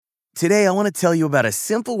Today, I want to tell you about a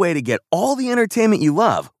simple way to get all the entertainment you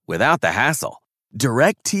love without the hassle.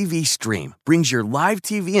 DirecTV Stream brings your live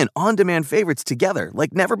TV and on-demand favorites together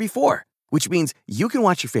like never before, which means you can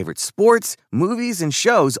watch your favorite sports, movies, and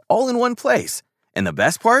shows all in one place. And the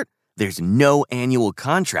best part? There's no annual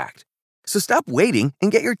contract. So stop waiting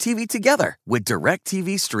and get your TV together with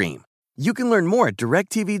DirecTV Stream. You can learn more at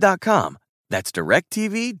directtv.com. That's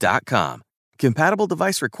directtv.com. Compatible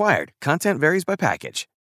device required. Content varies by package.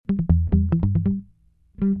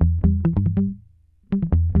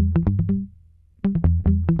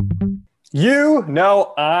 You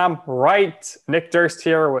know I'm right. Nick Durst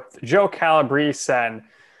here with Joe Calabrese. And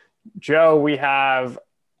Joe, we have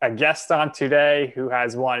a guest on today who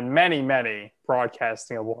has won many, many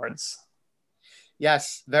broadcasting awards.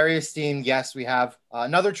 Yes, very esteemed guest. We have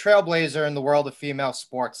another trailblazer in the world of female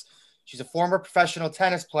sports. She's a former professional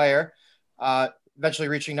tennis player, eventually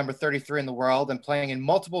reaching number 33 in the world and playing in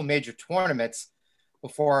multiple major tournaments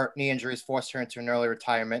before knee injuries forced her into an early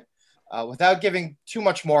retirement. Without giving too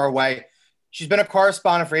much more away, she's been a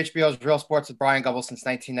correspondent for HBO's Real Sports with Brian Gumbel since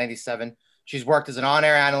 1997. She's worked as an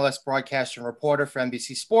on-air analyst, broadcaster, and reporter for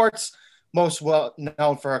NBC Sports, most well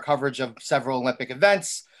known for her coverage of several Olympic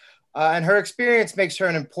events. And her experience makes her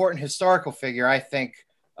an important historical figure, I think,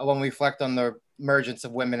 when we reflect on the emergence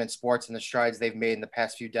of women in sports and the strides they've made in the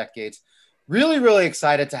past few decades. Really, really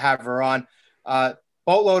excited to have her on.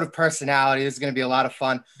 Boatload of personality. This is going to be a lot of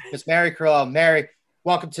fun. Miss Mary Carillo. Mary,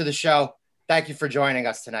 welcome to the show. Thank you for joining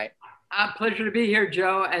us tonight. Pleasure to be here,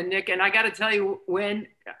 Joe and Nick. And I got to tell you, when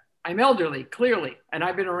I'm elderly, clearly, and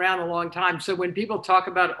I've been around a long time. So when people talk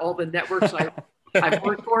about all the networks I've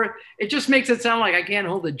worked for, it just makes it sound like I can't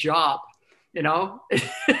hold a job, you know?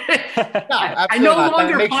 I no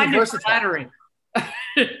longer find it flattering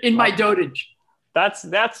in my dotage. That's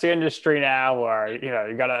the industry now where,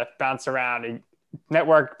 you got to bounce around.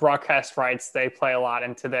 Network broadcast rights, they play a lot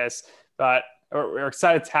into this. But we're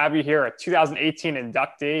excited to have you here, a 2018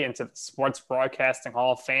 inductee into the Sports Broadcasting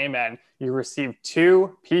Hall of Fame, and you received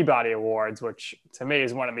 2 Peabody Awards, which to me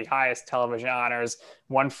is one of the highest television honors.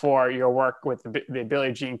 One for your work with the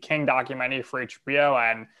Billie Jean King documentary for HBO,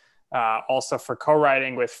 and also for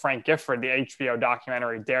co-writing with Frank Gifford, the HBO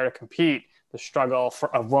documentary Dare to Compete, the struggle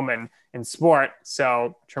of women in sport.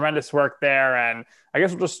 So tremendous work there. And I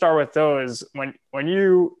guess we'll just start with those. When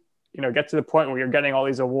you get to the point where you're getting all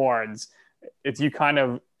these awards, if you kind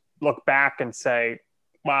of look back and say,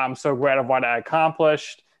 wow, I'm so glad of what I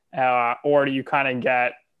accomplished, or do you kind of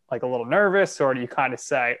get like a little nervous, or do you kind of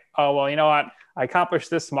say, oh, well, you know what, I accomplished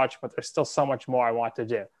this much, but there's still so much more I want to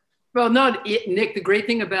do? Well, no, Nick, the great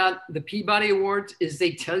thing about the Peabody Awards is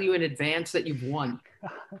they tell you in advance that you've won.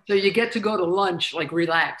 So you get to go to lunch, like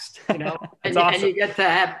relaxed, and, awesome. And you get to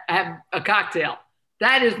have a cocktail.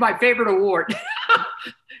 That is my favorite award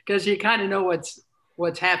because you kind of know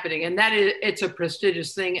what's happening. And it's a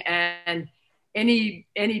prestigious thing. And any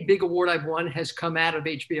big award I've won has come out of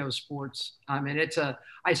HBO Sports. I mean,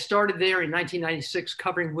 I started there in 1996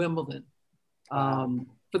 covering Wimbledon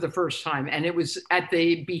for the first time. And it was at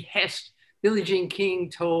the behest. Billie Jean King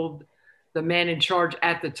told the man in charge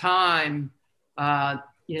at the time,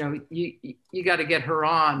 you got to get her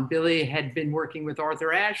on. Billie had been working with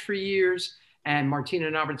Arthur Ashe for years and Martina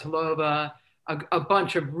Navratilova, a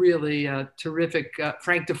bunch of really terrific,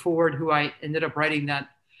 Frank DeFord, who I ended up writing that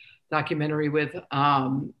documentary with,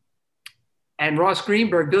 and Ross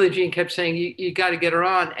Greenberg. Billie Jean kept saying, you got to get her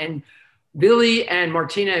on. And Billie and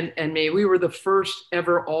Martina and me, we were the first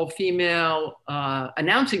ever all-female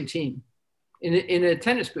announcing team in a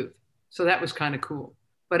tennis booth. So that was kind of cool.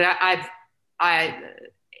 But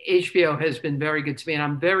HBO has been very good to me, and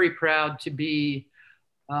I'm very proud to be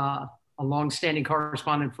a long-standing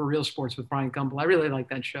correspondent for Real Sports with Brian Gumbel. I really like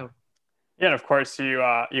that show. Yeah, and of course, you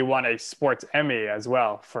won a Sports Emmy as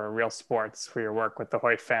well for Real Sports for your work with the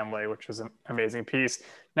Hoyt family, which was an amazing piece.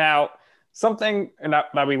 Now, something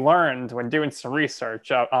that we learned when doing some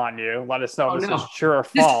research on you, let us know if this is true or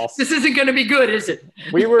false. This isn't going to be good, is it?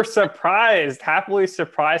 We were happily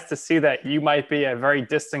surprised to see that you might be a very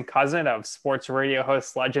distant cousin of sports radio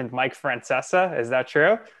host legend Mike Francesa. Is that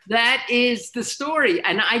true? That is the story.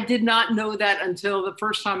 And I did not know that until the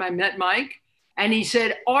first time I met Mike. And he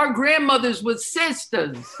said, our grandmothers were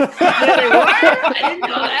sisters. They were? I didn't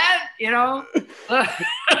know that,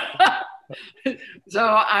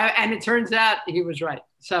 and it turns out he was right.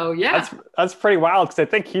 So, yeah. That's pretty wild, because I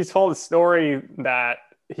think he's told a story that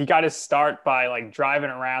he got his start by like driving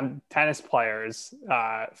around tennis players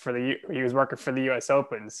he was working for the US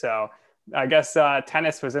Open. So I guess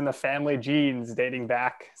tennis was in the family genes dating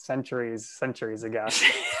back centuries ago.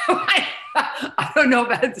 I don't know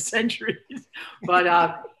about the centuries,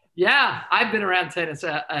 but Yeah, I've been around tennis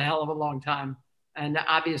a hell of a long time. And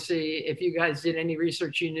obviously, if you guys did any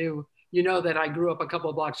research, you know that I grew up a couple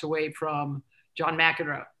of blocks away from John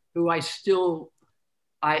McEnroe, who we're in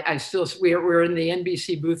the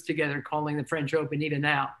NBC booth together calling the French Open even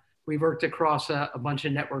now. We worked across a bunch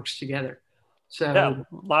of networks together. So Yeah,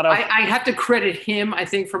 I have to credit him, I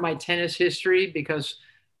think, for my tennis history, because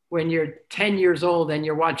when you're 10 years old and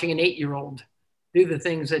you're watching an 8-year-old do the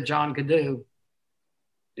things that John could do,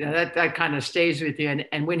 that kind of stays with you.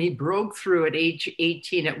 And when he broke through at age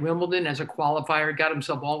 18 at Wimbledon as a qualifier, got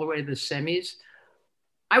himself all the way to the semis,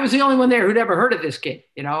 I was the only one there who'd ever heard of this kid,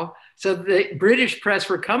 So the British press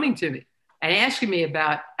were coming to me and asking me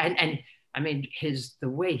about, and I mean, the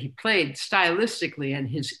way he played stylistically and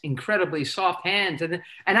his incredibly soft hands. And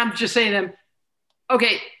I'm just saying to them,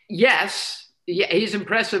 okay, yes, yeah, he's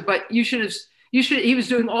impressive, but he was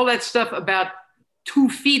doing all that stuff about 2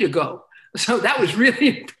 feet ago. So that was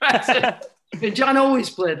really impressive. And John always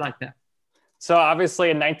played like that. So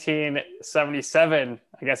obviously in 1977,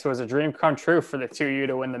 I guess it was a dream come true for the two of you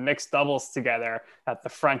to win the mixed doubles together at the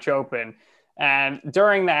French Open. And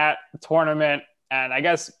during that tournament, and I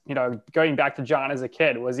guess, going back to John as a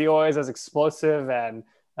kid, was he always as explosive and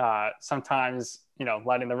sometimes,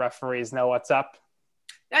 letting the referees know what's up?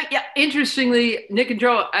 Yeah. Interestingly, Nick and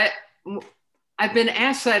Joe, I've been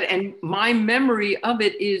asked that, and my memory of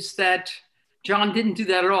it is that John didn't do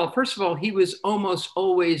that at all. First of all, he was almost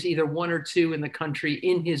always either 1 or 2 in the country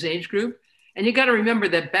in his age group. And you got to remember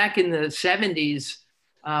that back in the 70s,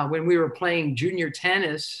 when we were playing junior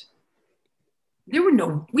tennis,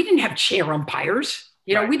 we didn't have chair umpires.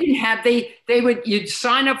 Right. We didn't have, you'd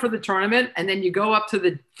sign up for the tournament and then you go up to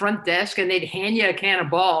the front desk and they'd hand you a can of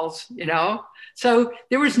balls, So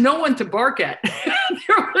there was no one to bark at.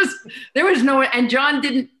 there was no, and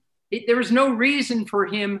John there was no reason for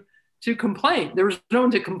him to complain. There was no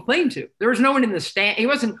one to complain to. There was no one in the stand. He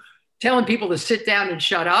wasn't telling people to sit down and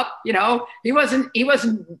shut up. He wasn't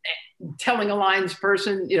telling a lines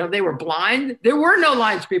person, they were blind. There were no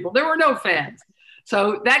lines people. There were no fans.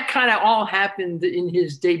 So that kind of all happened in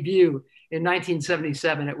his debut in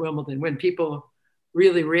 1977 at Wimbledon, when people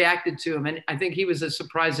really reacted to him. And I think he was as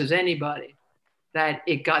surprised as anybody that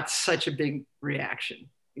it got such a big reaction,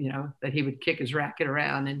 that he would kick his racket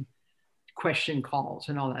around and question calls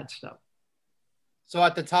and all that stuff. So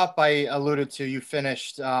at the top, I alluded to, you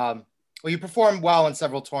finished, you performed well in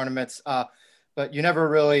several tournaments, but you never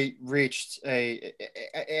really reached a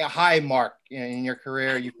high mark in your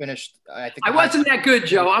career. You finished, I think. I wasn't that good,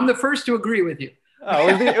 Joe. I'm the first to agree with you. Oh,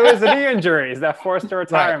 it was the knee injuries that forced a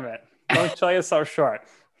retirement. Right. Don't sell yourself short.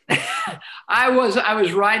 I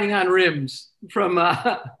was riding on rims from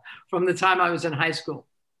the time I was in high school.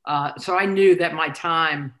 So I knew that my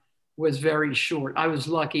time was very short. I was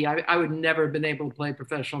lucky. I would never have been able to play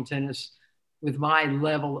professional tennis with my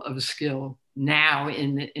level of skill now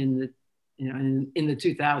in the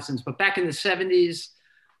 2000s. But back in the 70s,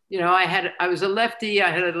 I was a lefty. I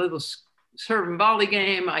had a little serve and volley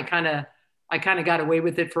game. I kind of got away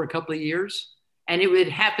with it for a couple of years, and it would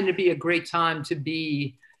happen to be a great time to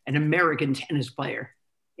be an American tennis player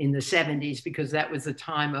in the 70s, because that was the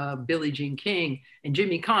time of Billie Jean King and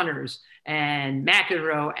Jimmy Connors and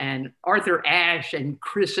McEnroe and Arthur Ashe and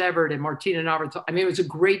Chris Evert and Martina Navratilova. I mean, it was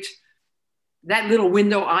that little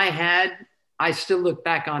window I had. I still look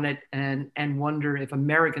back on it and wonder if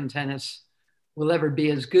American tennis will ever be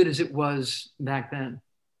as good as it was back then.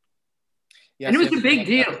 Yes, and it was a big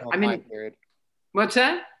deal. I mean, what's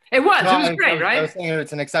that? It was great, right? I was saying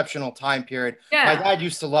it's an exceptional time period. Yeah. My dad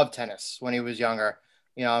used to love tennis when he was younger.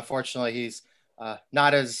 Unfortunately, he's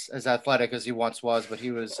not as athletic as he once was, but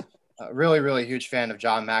he was a really, really huge fan of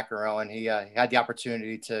John McEnroe, and he had the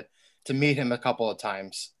opportunity to meet him a couple of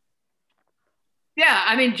times. Yeah,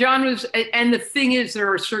 I mean, John was, and the thing is,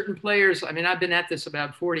 there are certain players, I mean, I've been at this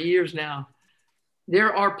about 40 years now.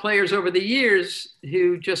 There are players over the years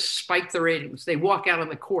who just spike the ratings. They walk out on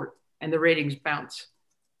the court and the ratings bounce.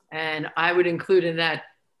 And I would include in that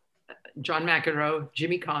John McEnroe,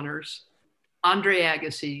 Jimmy Connors, Andre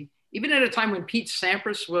Agassi. Even at a time when Pete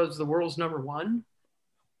Sampras was the world's #1,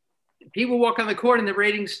 people walk on the court and the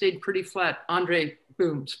ratings stayed pretty flat. Andre,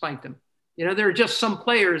 boom, spiked them. There are just some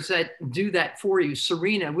players that do that for you.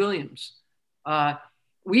 Serena Williams.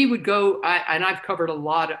 We would go, and I've covered a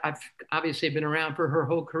lot. I've obviously been around for her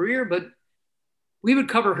whole career, but we would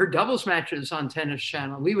cover her doubles matches on Tennis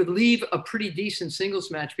Channel. We would leave a pretty decent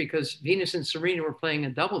singles match because Venus and Serena were playing a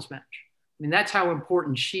doubles match. I mean, that's how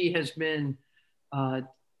important she has been to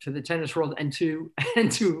the tennis world and to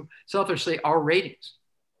selfishly our ratings.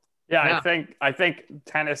 Yeah, I think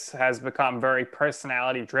tennis has become very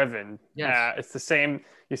personality driven. Yes. It's the same.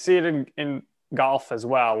 You see it in golf as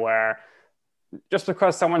well, where just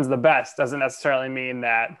because someone's the best doesn't necessarily mean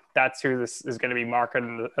that that's who this is going to be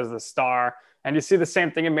marketed as the star. And you see the same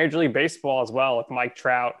thing in Major League Baseball as well with Mike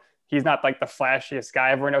Trout. He's not like the flashiest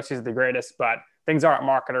guy. Everyone knows he's the greatest, but things aren't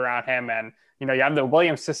marketed around him. And, you know, you have the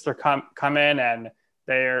Williams sister come in, and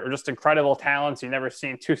they're just incredible talents. You've never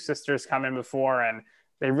seen two sisters come in before. And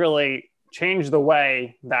they really changed the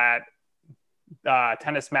way that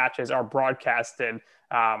tennis matches are broadcasted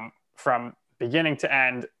from beginning to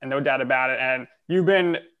end, and no doubt about it. And you've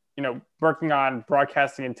been, you know, working on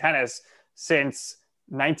broadcasting in tennis since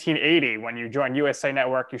 1980 when you joined USA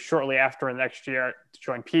Network. You shortly after the next year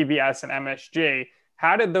joined PBS and MSG.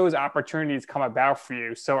 How did those opportunities come about for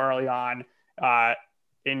you so early on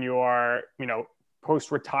in your, you know,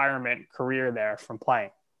 post-retirement career there from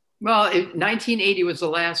playing? Well, 1980 was the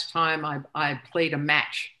last time I played a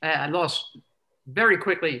match. I lost very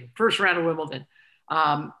quickly, first round of Wimbledon.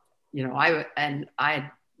 You know, I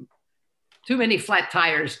had too many flat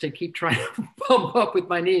tires to keep trying to bump up with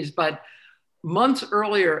my knees. But months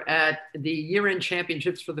earlier at the year-end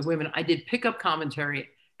championships for the women, I did pickup commentary,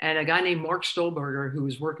 and a guy named Mark Stolberger, who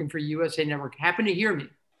was working for USA Network, happened to hear me.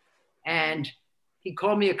 And he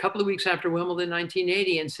called me a couple of weeks after Wimbledon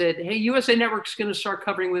 1980 and said, "Hey, USA Network's going to start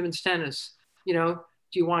covering women's tennis. You know,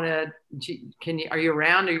 do you want to, are you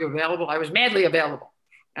around? Are you available?" I was madly available.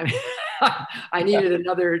 I mean, I needed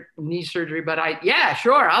another knee surgery, but yeah,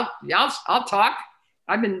 sure. I'll talk.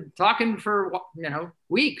 I've been talking for, you know,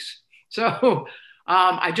 weeks. So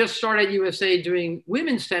I just started USA doing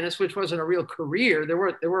women's tennis, which wasn't a real career. There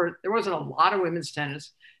wasn't a lot of women's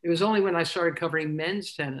tennis. It was only when I started covering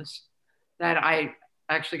men's tennis that I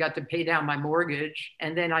actually got to pay down my mortgage.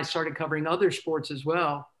 And then I started covering other sports as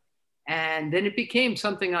well. And then it became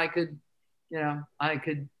something I could, you know, I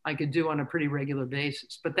could do on a pretty regular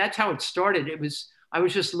basis. But that's how it started. I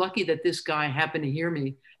was just lucky that this guy happened to hear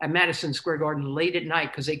me at Madison Square Garden late at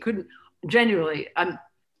night, because they couldn't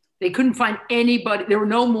find anybody. There were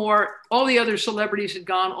no more. All the other celebrities had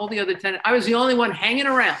gone. All the other tennis. I was the only one hanging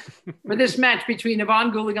around for this match between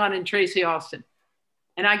Yvonne Goolagong and Tracy Austin.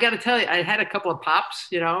 And I got to tell you, I had a couple of pops,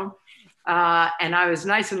 you know, and I was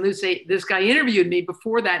nice and loose. This guy interviewed me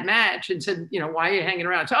before that match and said, you know, "Why are you hanging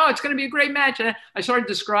around?" So, "Oh, it's going to be a great match." And I started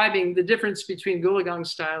describing the difference between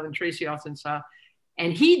Goolagong's style and Tracy Austin's style.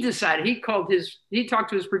 And he decided, he talked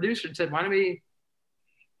to his producer and said, why don't we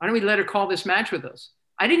let her call this match with us?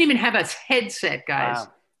 I didn't even have a headset, guys.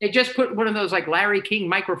 Wow. They just put one of those like Larry King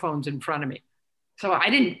microphones in front of me. So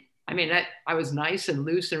I was nice and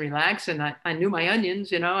loose and relaxed, and I knew my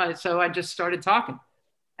onions, you know, so I just started talking.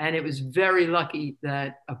 And it was very lucky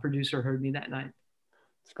that a producer heard me that night.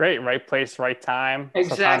 It's great. Right place, right time.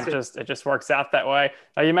 Exactly. Sometimes it just works out that way.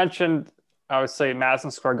 Now, you mentioned, obviously, Madison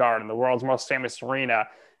Square Garden, the world's most famous arena.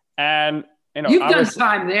 And, you know, you've done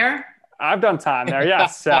time there. I've done time there,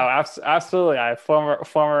 yes. So absolutely. I have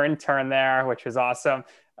former intern there, which was awesome.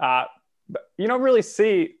 But you don't really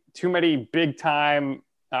see too many big time.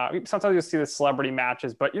 Sometimes you see the celebrity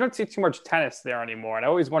matches, but you don't see too much tennis there anymore. And I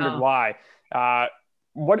always wondered why.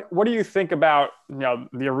 What do you think about, you know,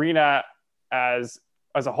 the arena as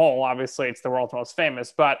a whole? Obviously, it's the world's most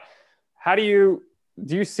famous, but how do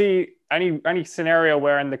you see any scenario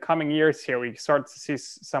where in the coming years here we start to see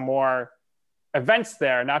some more events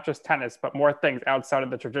there, not just tennis, but more things outside of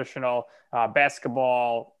the traditional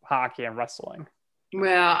basketball, hockey, and wrestling?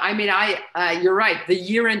 Well, I mean, you're right. The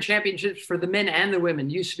year-end championships for the men and the women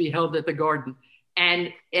used to be held at the Garden,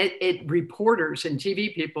 and reporters and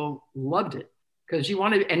TV people loved it because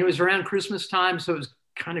and it was around Christmas time, so it was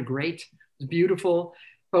kind of great. It was beautiful.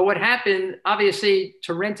 But what happened, obviously,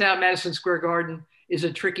 to rent out Madison Square Garden is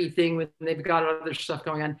a tricky thing when they've got other stuff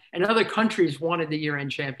going on, and other countries wanted the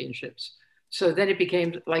year-end championships. So then it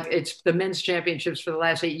became like it's the men's championships for the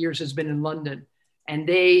last 8 years has been in London, and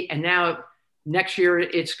now next year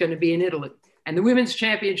it's going to be in Italy. And the women's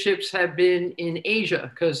championships have been in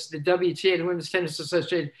Asia because the WTA, the Women's Tennis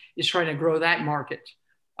Association, is trying to grow that market.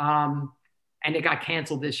 And it got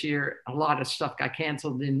canceled this year. A lot of stuff got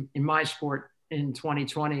canceled in my sport in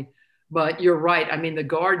 2020. But you're right. I mean, the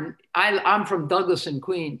Garden, I'm from Douglas in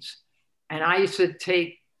Queens, and I used to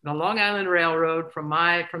take the Long Island Railroad from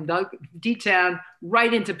D-Town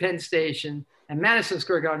right into Penn Station, and Madison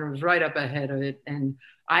Square Garden was right up ahead of it. And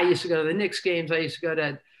I used to go to the Knicks games.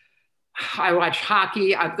 I watched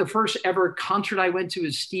hockey. The first ever concert I went to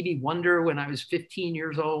was Stevie Wonder when I was 15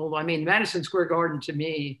 years old. I mean, Madison Square Garden to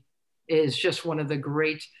me is just one of the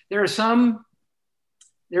great. There are some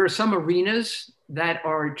arenas that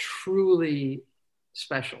are truly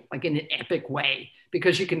special, like in an epic way,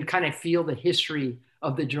 because you can kind of feel the history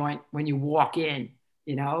of the joint when you walk in,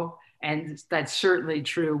 you know, and that's certainly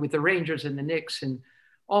true with the Rangers and the Knicks and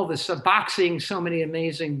all this boxing. So many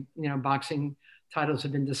amazing, you know, boxing titles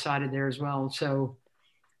have been decided there as well. So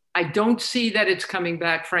I don't see that it's coming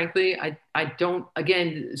back, frankly. I don't,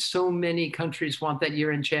 again, so many countries want that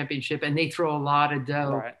year-end championship and they throw a lot of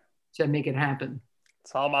dough to make it happen.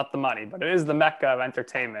 It's all about the money, but it is the mecca of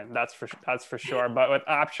entertainment. That's for sure. But with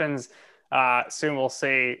options, soon we'll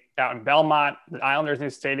see out in Belmont, the Islanders' new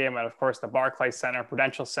stadium, and of course the Barclays Center,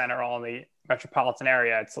 Prudential Center, all in the metropolitan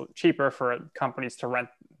area. It's cheaper for companies to rent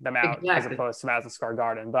them out as opposed to Madison Square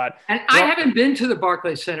Garden. But I haven't been to the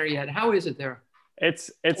Barclays Center yet. How is it there?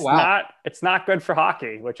 It's not good for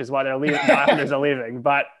hockey, which is why they're leaving. The Islanders are leaving,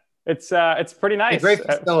 but it's pretty nice. A great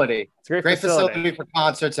facility. It's a great facility for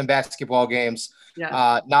concerts and basketball games.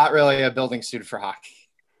 Yeah. Not really a building suited for hockey.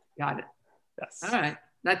 Got it. Yes. All right.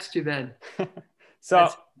 That's too bad.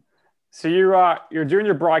 So you're doing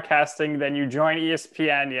your broadcasting, then you join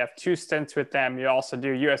ESPN. You have 2 stints with them. You also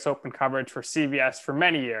do U.S. Open coverage for CBS for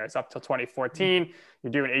many years, up till 2014. Mm-hmm.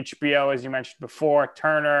 You're doing HBO, as you mentioned before,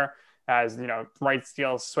 Turner, as you know, rights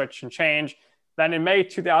deals switch and change. Then in May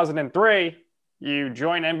 2003, you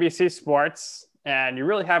join NBC Sports, and you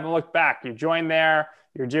really haven't looked back. You joined there.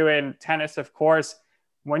 You're doing tennis, of course.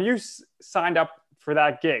 When you signed up for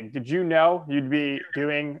that gig, did you know you'd be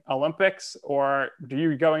doing Olympics, or do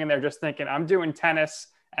you going in there just thinking, I'm doing tennis?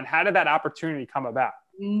 And how did that opportunity come about?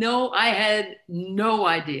 No, I had no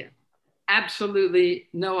idea. Absolutely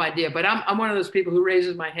no idea. But I'm one of those people who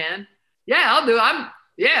raises my hand. Yeah, I'll do it.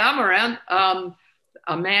 I'm around.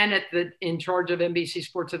 A man in charge of NBC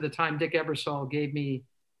Sports at the time, Dick Ebersol, gave me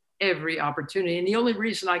every opportunity. And the only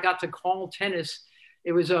reason I got to call tennis,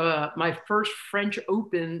 it was my first French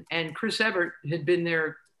Open, and Chris Evert had been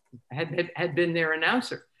there, had been their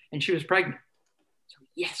announcer, and she was pregnant. So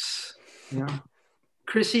yes, you know,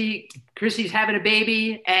 Chrissy's having a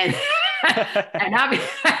baby, and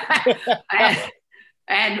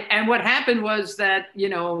and what happened was that, you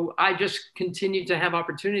know, I just continued to have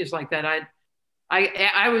opportunities like that.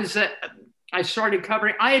 I started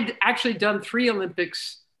covering. I had actually done 3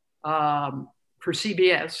 Olympics for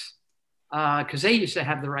CBS. Because they used to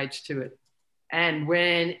have the rights to it. And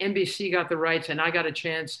when NBC got the rights and I got a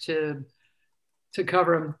chance to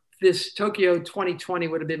cover them, this Tokyo 2020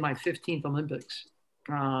 would have been my 15th Olympics.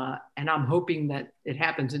 And I'm hoping that it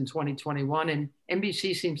happens in 2021. And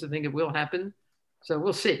NBC seems to think it will happen. So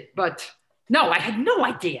we'll see. But no, I had no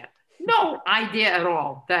idea at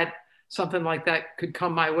all that something like that could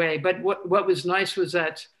come my way. But what was nice was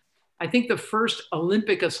that I think the first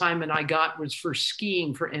Olympic assignment I got was for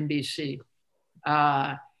skiing for NBC.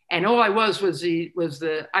 And all I was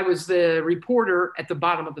the reporter at the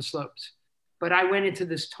bottom of the slopes. But I went into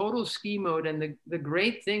this total ski mode. And the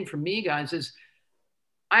great thing for me, guys, is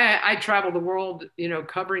I travel the world, you know,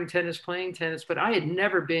 covering tennis, playing tennis, but I had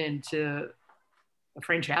never been to the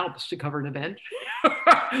French Alps to cover an event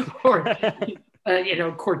or, you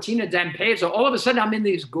know, Cortina d'Ampezzo. All of a sudden I'm in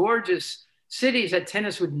these gorgeous cities that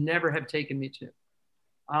tennis would never have taken me to.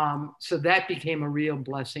 So that became a real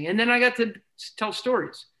blessing. And then I got to tell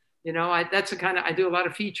stories. You know, I do a lot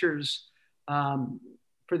of features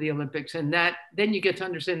for the Olympics, and then you get to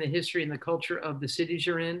understand the history and the culture of the cities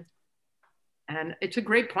you're in. And it's a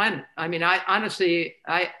great planet. I mean, I honestly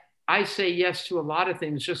say yes to a lot of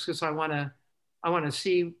things just because I want to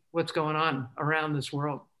see what's going on around this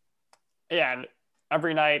world. Yeah. And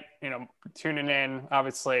every night, you know, tuning in,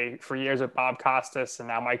 obviously, for years with Bob Costas and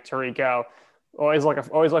now Mike Tirico. Always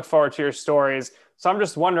look forward to your stories. So I'm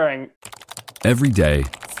just wondering. Every day,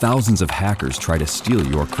 thousands of hackers try to steal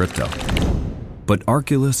your crypto. But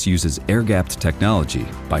Arculus uses air-gapped technology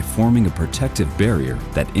by forming a protective barrier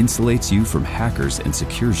that insulates you from hackers and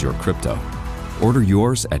secures your crypto. Order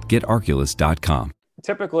yours at getarculus.com.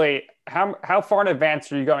 Typically, how far in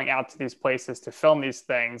advance are you going out to these places to film these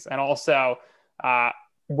things? And also,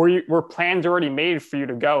 were plans already made for you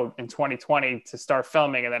to go in 2020 to start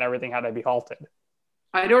filming, and then everything had to be halted?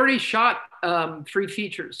 I'd already shot 3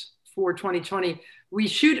 features for 2020. We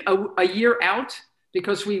shoot a year out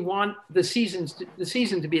because we want the season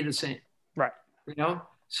to be the same. Right. You know,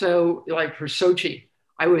 so like for Sochi,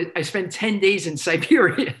 I spent 10 days in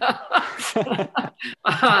Siberia.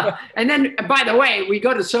 And then, by the way, we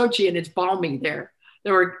go to Sochi and it's balmy there.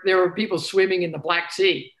 There were people swimming in the Black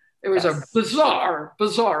Sea. It was a bizarre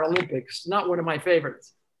Olympics, not one of my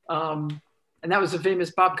favorites. And that was the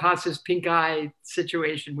famous Bob Costas pink eye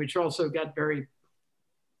situation, which also got very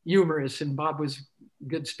humorous, and Bob was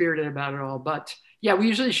good spirited about it all. But yeah, we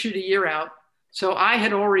usually shoot a year out. So I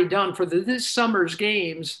had already done for this summer's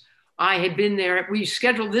games. I had been there. We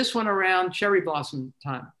scheduled this one around cherry blossom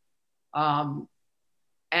time.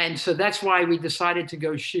 And so that's why we decided to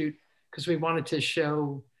go shoot, because we wanted to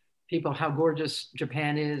show people how gorgeous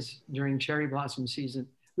Japan is during cherry blossom season,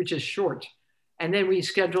 which is short. And then we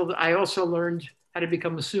scheduled, I also learned how to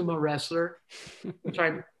become a sumo wrestler, which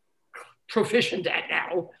I'm proficient at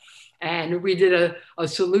now. And we did a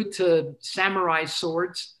salute to samurai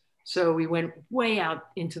swords. So we went way out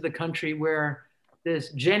into the country where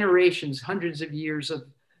there's generations, hundreds of years of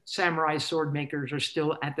samurai sword makers are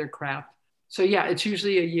still at their craft. So yeah, it's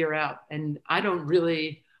usually a year out. And I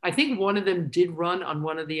think one of them did run on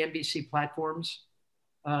one of the NBC platforms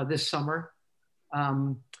this summer.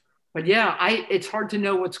 But yeah, it's hard to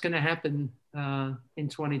know what's going to happen in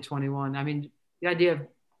 2021. I mean, the idea of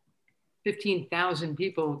 15,000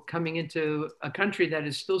 people coming into a country that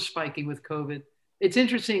is still spiking with COVID. It's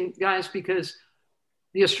interesting, guys, because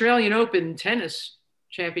the Australian Open tennis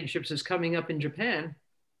championships is coming up in Japan.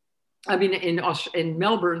 I mean, in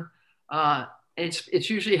Melbourne. It's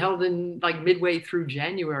usually held in like midway through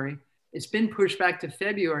January. It's been pushed back to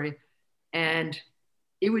February, and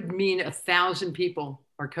it would mean 1,000 people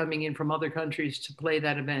are coming in from other countries to play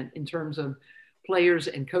that event in terms of players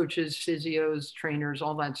and coaches, physios, trainers,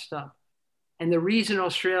 all that stuff. And the reason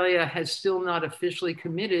Australia has still not officially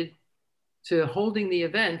committed to holding the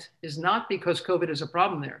event is not because COVID is a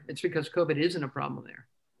problem there. It's because COVID isn't a problem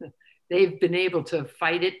there. They've been able to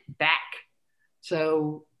fight it back.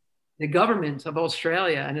 So the government of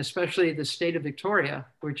Australia, and especially the state of Victoria,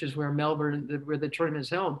 which is where Melbourne, where the tournament is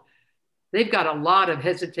held, they've got a lot of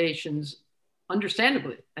hesitations,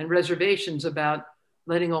 understandably, and reservations about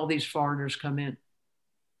letting all these foreigners come in.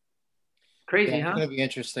 Crazy, It's huh? going to be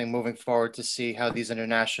interesting moving forward to see how these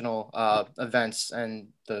international events and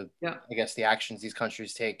I guess the actions these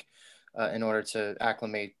countries take in order to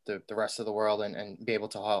acclimate the rest of the world and be able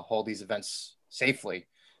to hold these events safely.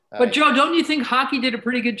 But Joe, don't you think hockey did a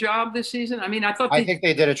pretty good job this season? I mean, I think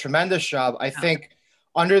they did a tremendous job. I think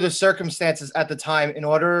under the circumstances at the time, in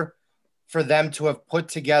order for them to have put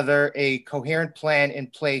together a coherent plan in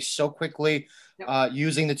place so quickly,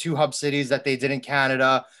 using the 2 hub cities that they did in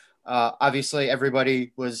Canada, obviously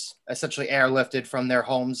everybody was essentially airlifted from their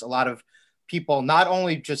homes. A lot of people, not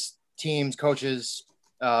only just teams, coaches,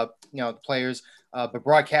 players, but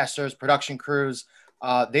broadcasters, production crews,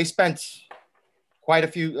 they spent quite a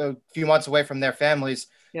few months away from their families.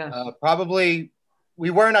 Probably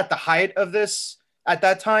we weren't at the height of this at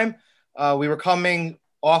that time. We were coming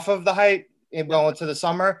off of the height and going to the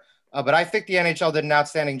summer. But I think the NHL did an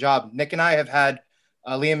outstanding job. Nick and I have had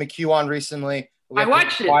Liam McHugh on recently. I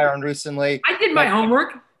watched it. On recently. I did my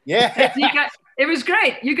homework. Yeah. It was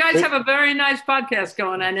great. You guys have a very nice podcast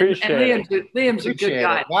going on. And Liam's a good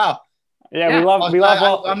guy. Wow. Yeah, we love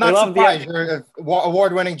I'm not surprised. You're an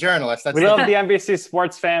award-winning journalist. We love the NBC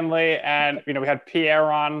sports family, and we had Pierre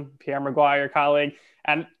McGuire, your colleague,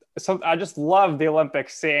 and so I just love the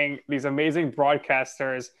Olympics, seeing these amazing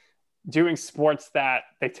broadcasters doing sports that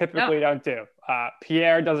they typically don't do.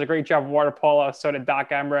 Pierre does a great job of water polo. So did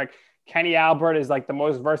Doc Emmerich. Kenny Albert is like the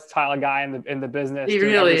most versatile guy in the business. He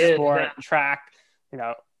really is. Sport, track. You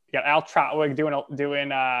got Al Trotwig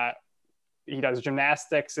doing. He does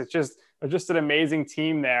gymnastics. It's just an amazing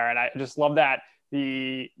team there. And I just love that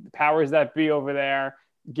the powers that be over there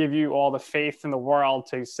give you all the faith in the world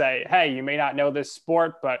to say, hey, you may not know this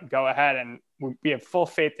sport, but go ahead, and we have full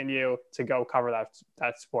faith in you to go cover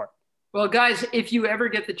that sport. Well, guys, if you ever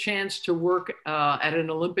get the chance to work at an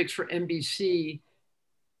Olympics for NBC,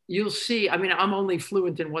 you'll see, I mean, I'm only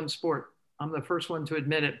fluent in one sport. I'm the first one to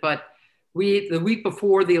admit it, but the week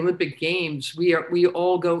before the Olympic Games, we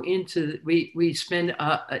all go into, we spend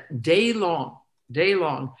a day long,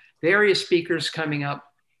 various speakers coming up,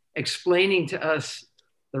 explaining to us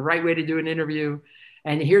the right way to do an interview.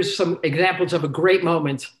 And here's some examples of a great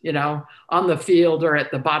moment, on the field or at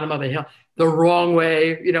the bottom of a hill, the wrong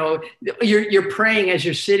way, you're praying as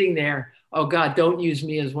you're sitting there. Oh God, don't use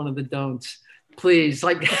me as one of the don'ts, please.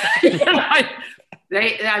 Like,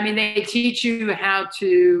 they teach you how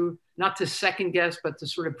to, not to second guess, but to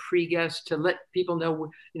sort of pre-guess, to let people know,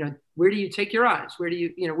 where do you take your eyes? Where do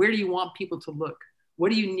you want people to look? What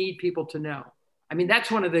do you need people to know? I mean, that's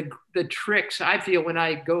one of the tricks I feel when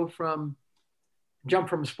I jump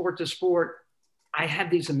from sport to sport. I have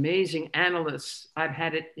these amazing analysts. I've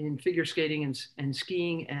had it in figure skating and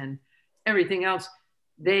skiing and everything else.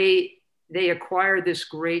 They acquire this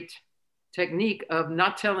great technique of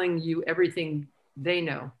not telling you everything they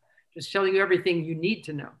know, just telling you everything you need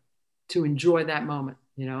to know to enjoy that moment,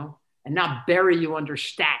 and not bury you under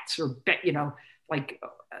stats or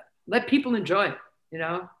let people enjoy it, you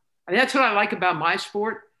know? I mean, that's what I like about my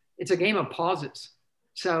sport. It's a game of pauses.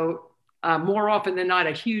 So more often than not,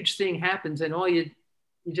 a huge thing happens and you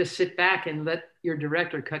just sit back and let your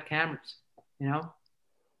director cut cameras, you know?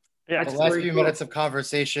 Yeah, the last few minutes of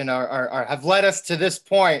conversation have led us to this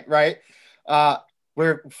point, right?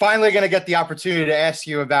 We're finally going to get the opportunity to ask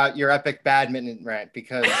you about your epic badminton rant,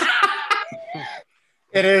 because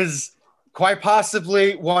it is quite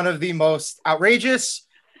possibly one of the most outrageous,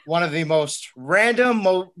 one of the most random,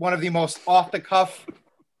 one of the most off-the-cuff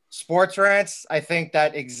sports rants I think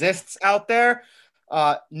that exists out there.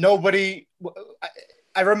 I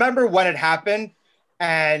remember when it happened,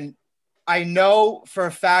 and I know for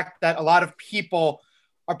a fact that a lot of people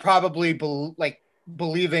are probably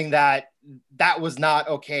believing that was not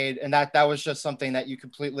okay, and that was just something that you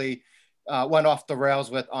completely went off the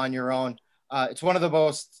rails with on your own. It's one of the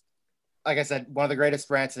most, like I said, one of the greatest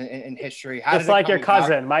rants in history. Just like your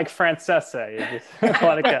cousin, Mike Francesa. You just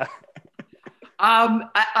let it go.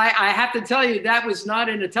 I have to tell you, that was not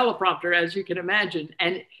in a teleprompter, as you can imagine.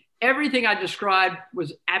 And everything I described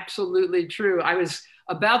was absolutely true. I was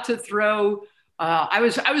about to throw, I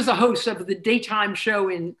was the host of the daytime show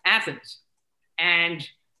in Athens. And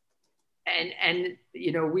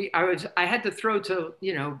you know, I had to throw to,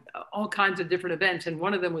 you know, all kinds of different events. And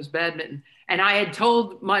one of them was badminton. And I had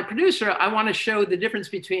told my producer, I want to show the difference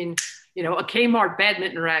between, you know, a Kmart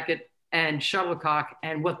badminton racket and shuttlecock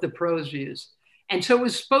and what the pros use. And so it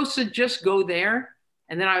was supposed to just go there.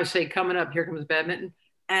 And then I would say, coming up, here comes badminton.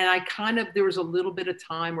 And there was a little bit of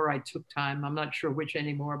time where I took time. I'm not sure which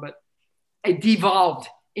anymore, but it devolved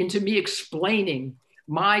into me explaining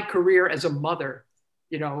my career as a mother,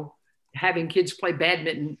 you know, having kids play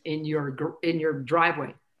badminton in your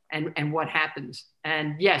driveway and what happens.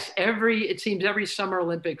 And yes, it seems every Summer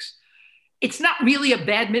Olympics, it's not really a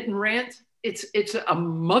badminton rant. It's a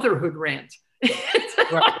motherhood rant.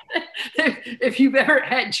 Right. If you've ever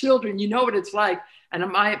had children, you know what it's like. And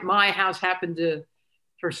my house happened to,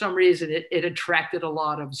 for some reason, it attracted a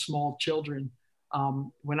lot of small children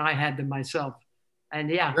when I had them myself. And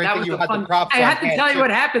yeah, that was fun. I have to tell you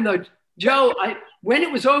what happened though, Joe. When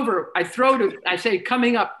it was over, I say,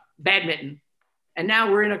 coming up, badminton. And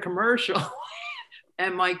now we're in a commercial.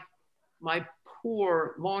 And my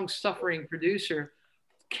poor, long-suffering producer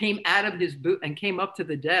came out of his booth and came up to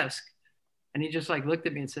the desk. And he just looked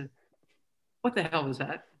at me and said, "What the hell was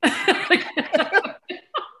that?"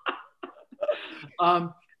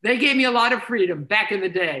 They gave me a lot of freedom back in the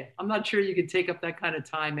day. I'm not sure you could take up that kind of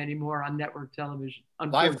time anymore on network television.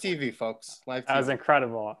 Live TV, folks. Live TV. That was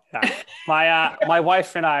incredible. Yeah. My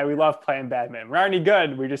wife and I, we love playing badminton. We're not any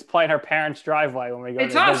good. We just play in her parents' driveway when we go.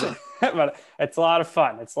 It's awesome. But it's a lot of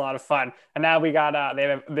fun. And now we got they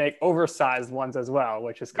have big oversized ones as well,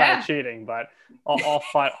 which is kind of cheating, but all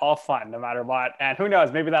fun no matter what. And who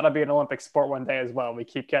knows, maybe that'll be an Olympic sport one day as well. We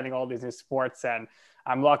keep getting all these new sports, and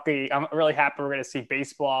I'm really happy we're going to see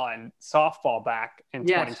baseball and softball back in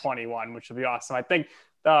 2021, which will be awesome. I think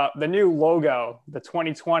the new logo, the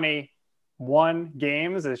 2021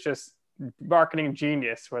 games, is just marketing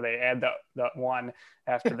genius, where they add the one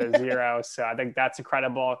after the zero. So I think that's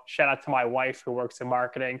incredible. Shout out to my wife who works in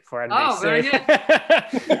marketing for NBC. Oh, very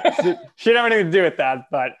good. she didn't have anything to do with that,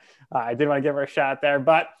 but I did want to give her a shout out there.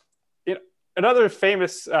 But another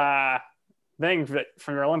famous thing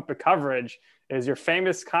from your Olympic coverage is your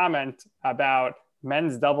famous comment about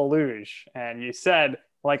men's double luge. And you said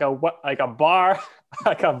like a bar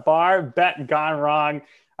bet gone wrong.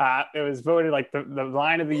 It was voted like the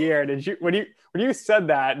line of the year. When you said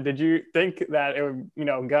that, did you think that it would,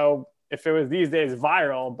 go, if it was these days,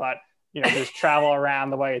 viral, but just travel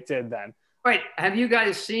around the way it did then? Right. Have you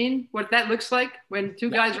guys seen what that looks like when two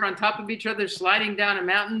guys are on top of each other sliding down a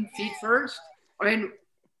mountain feet first? I mean,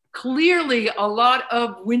 clearly a lot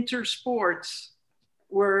of winter sports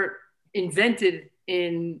were invented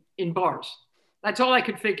in bars. That's all I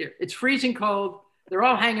could figure. It's freezing cold. They're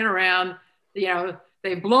all hanging around.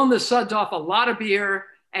 They've blown the suds off a lot of beer,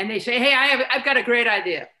 and they say, "Hey, I've got a great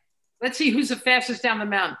idea. Let's see who's the fastest down the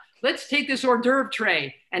mountain. Let's take this hors d'oeuvre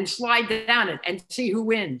tray and slide down it and see who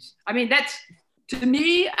wins." I mean, that's, to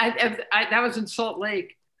me, that was in Salt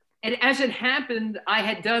Lake. And as it happened, I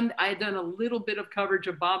had done a little bit of coverage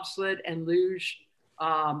of bobsled and luge.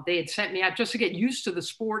 They had sent me out just to get used to the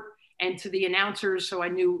sport and to the announcers, so I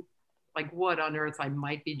knew what on earth I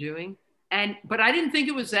might be doing. But I didn't think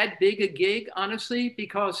it was that big a gig, honestly,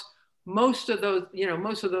 because most of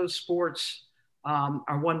those sports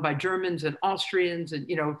are won by Germans and Austrians and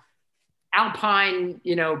Alpine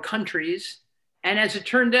countries. And as it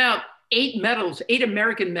turned out, 8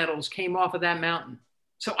 American medals came off of that mountain.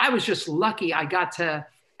 So I was just lucky I got to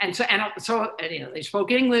they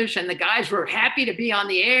spoke English, and the guys were happy to be on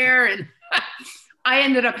the air. And I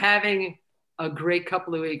ended up having a great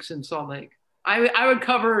couple of weeks in Salt Lake. I would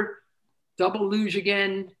cover double luge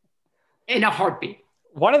again in a heartbeat.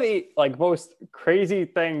 One of the most crazy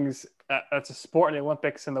things that's a sport in the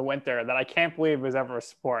Olympics in the winter that I can't believe was ever a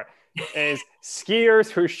sport is skiers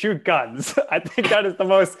who shoot guns. I think that is the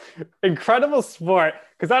most incredible sport,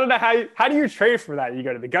 because I don't know how do you train for that? You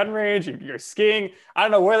go to the gun range, you're skiing. I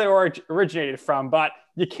don't know where they originated from, but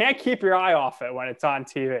you can't keep your eye off it when it's on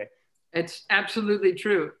TV. It's absolutely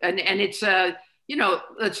true. And it's,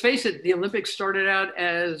 let's face it, the Olympics started out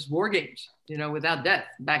as war games, without death.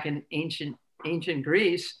 Back in ancient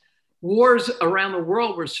Greece, wars around the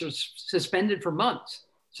world were suspended for months.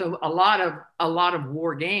 So a lot of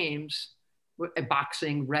war games,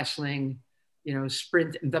 boxing, wrestling,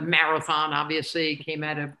 sprint, the marathon obviously came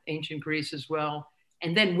out of ancient Greece as well.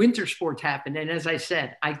 And then winter sports happened. And as I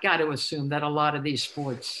said, I got to assume that a lot of these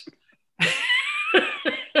sports,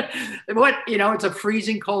 it's a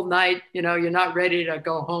freezing cold night, you're not ready to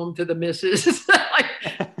go home to the missus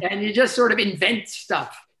and you just sort of invent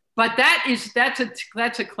stuff. But that's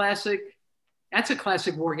a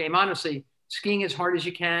classic war game, honestly. Skiing as hard as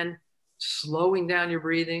you can, slowing down your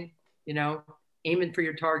breathing, aiming for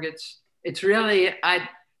your targets. It's really,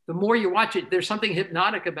 the more you watch it, there's something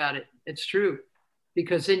hypnotic about it. It's true.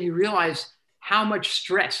 Because then you realize how much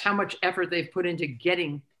stress, how much effort they've put into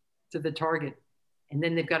getting to the target. And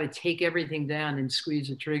then they've got to take everything down and squeeze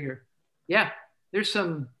the trigger. Yeah, there's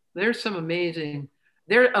some amazing,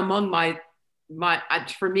 they're among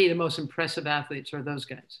for me, the most impressive athletes are those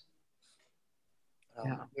guys.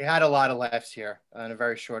 Yeah. We had a lot of laughs here in a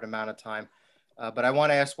very short amount of time. But I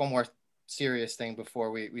want to ask one more serious thing before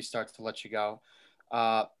we start to let you go.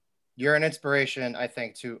 You're an inspiration, I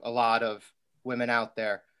think, to a lot of women out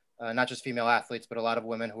there, not just female athletes, but a lot of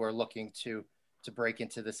women who are looking to break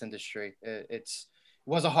into this industry. It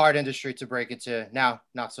was a hard industry to break into. Now,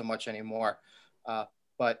 not so much anymore.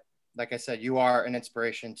 But like I said, you are an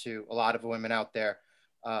inspiration to a lot of women out there.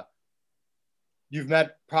 You've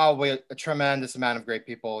met probably a tremendous amount of great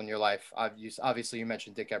people in your life. Obviously, you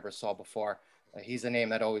mentioned Dick Ebersol before. He's a name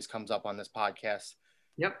that always comes up on this podcast.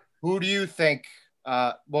 Yep. Who do you think,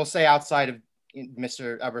 we'll say outside of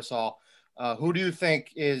Mr. Ebersol, who do you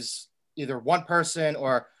think is either one person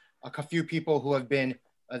or a few people who have been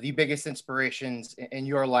the biggest inspirations in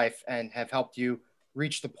your life and have helped you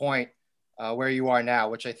reach the point where you are now,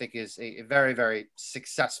 which I think is a very, very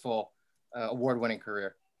successful award-winning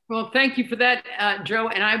career? Well, thank you for that, Joe.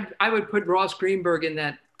 And I would put Ross Greenberg in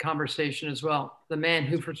that conversation as well. The man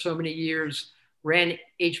who for so many years ran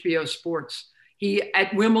HBO Sports. He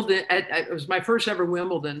at Wimbledon, it was my first ever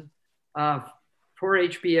Wimbledon for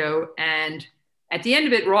HBO. And at the end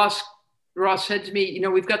of it, Ross said to me,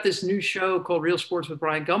 we've got this new show called Real Sports with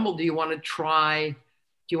Brian Gumbel. Do you want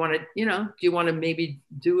to maybe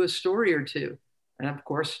do a story or two? And of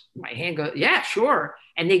course my hand goes, yeah, sure.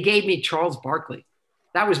 And they gave me Charles Barkley.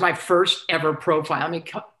 That was my first ever profile. I mean,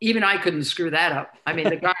 even I couldn't screw that up. I mean,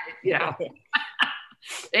 the guy,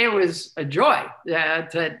 it was a joy.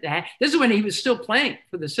 This is when he was still playing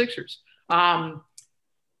for the Sixers. The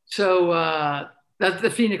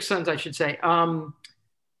Phoenix Suns, I should say. And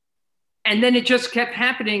then it just kept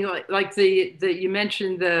happening. Like you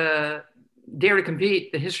mentioned the Dare to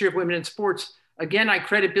Compete, the history of women in sports. Again, I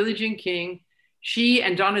credit Billie Jean King. She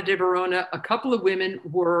and Donna De Verona, a couple of women,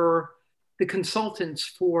 were the consultants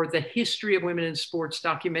for the history of women in sports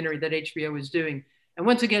documentary that HBO was doing. And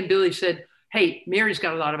once again, Billy said, hey, Mary's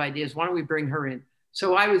got a lot of ideas. Why don't we bring her in?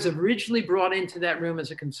 So I was originally brought into that room as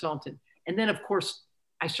a consultant. And then, of course,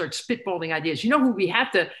 I start spitballing ideas. Who we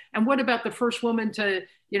have to, and what about the first woman to,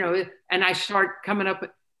 and I start coming up.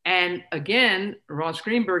 And again, Ross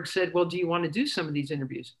Greenberg said, well, do you want to do some of these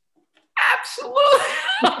interviews?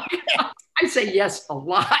 Absolutely. I say yes a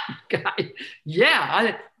lot, guy.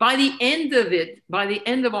 Yeah. By the end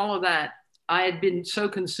of all of that, I had been so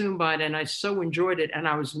consumed by it and I so enjoyed it. And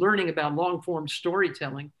I was learning about long form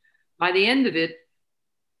storytelling. By the end of it,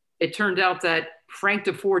 it turned out that Frank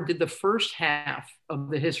DeFord did the first half of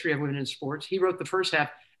the history of women in sports. He wrote the first half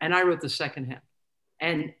and I wrote the second half.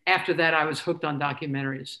 And after that, I was hooked on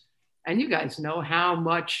documentaries. And you guys know how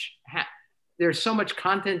much there's so much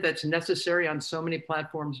content that's necessary on so many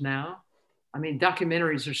platforms now. I mean,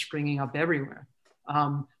 documentaries are springing up everywhere.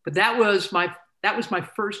 But that was my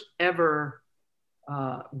first ever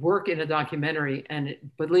work in a documentary. And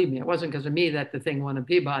believe me, it wasn't because of me that the thing won a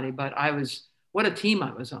Peabody, but what a team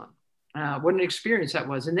I was on. What an experience that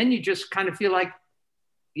was. And then you just kind of feel like,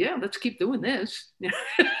 yeah, let's keep doing this.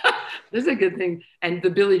 This is a good thing. And the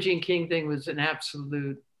Billie Jean King thing was an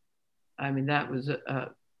absolute I mean, that was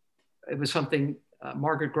it was something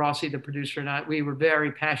Margaret Grossi, the producer, and I, we were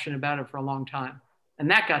very passionate about it for a long time,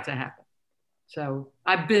 and that got to happen. So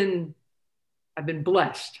I've been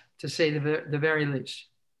blessed, to say the very least.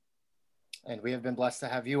 And we have been blessed to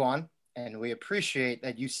have you on, and we appreciate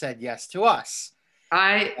that you said yes to us.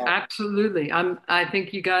 Absolutely. I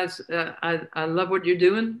think you guys, I love what you're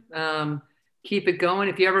doing. Keep it going.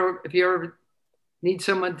 If you ever need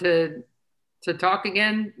someone to talk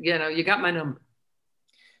again, you know, you got my number.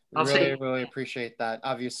 I'll really appreciate that.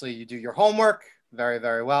 Obviously you do your homework very,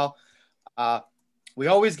 very well. We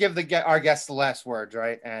always give our guests the last words,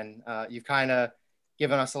 right? And you've kind of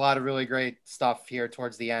given us a lot of really great stuff here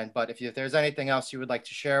towards the end. But if there's anything else you would like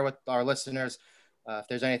to share with our listeners, if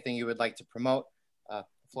there's anything you would like to promote, the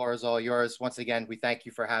floor is all yours. Once again, we thank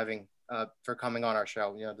you for coming on our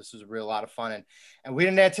show. You know, this was a real lot of fun, and we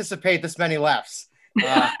didn't anticipate this many laughs.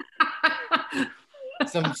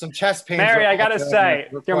 Some chest pains. Mary, I gotta say,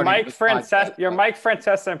 your Mike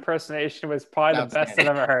Francesa impersonation was probably the best I've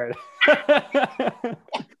ever heard.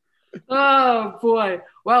 Oh boy.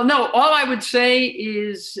 Well, no, all I would say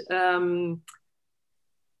is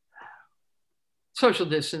social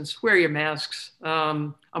distance, wear your masks.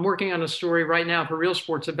 I'm working on a story right now for Real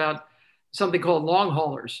Sports about something called long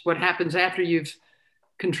haulers. What happens after you've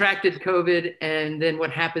contracted COVID, and then what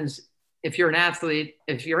happens if you're an athlete,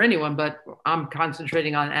 if you're anyone, but I'm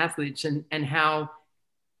concentrating on athletes, and how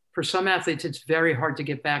for some athletes, it's very hard to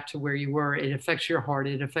get back to where you were. It affects your heart.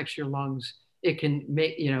 It affects your lungs. It can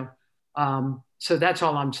make, so that's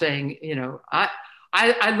all I'm saying.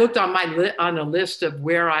 I looked on on a list of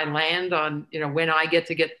where I land on, when I get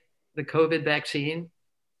the COVID vaccine.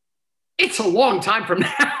 It's a long time from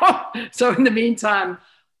now. So in the meantime,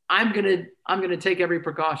 I'm gonna take every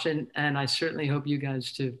precaution, and I certainly hope you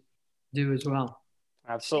guys do as well.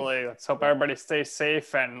 Absolutely. Let's hope everybody stays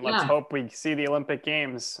safe, and let's hope we see the Olympic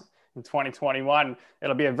Games in 2021.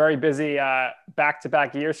 It'll be a very busy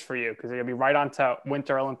back-to-back years for you, because you'll be right on to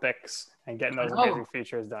Winter Olympics and getting those amazing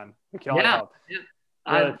features done. We can only hope.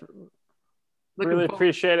 Yeah. Really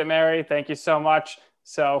appreciate it, Mary. Thank you so much.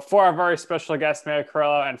 So for our very special guest, Mary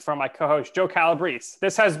Carillo, and for my co-host, Joe Calabrese,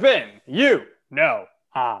 this has been You Know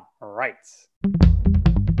I'm Right.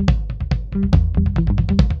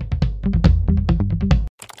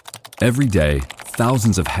 Every day,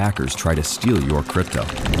 thousands of hackers try to steal your crypto.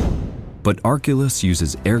 But Arculus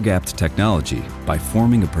uses air-gapped technology by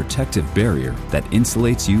forming a protective barrier that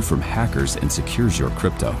insulates you from hackers and secures your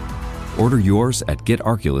crypto. Order yours at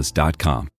getarculus.com.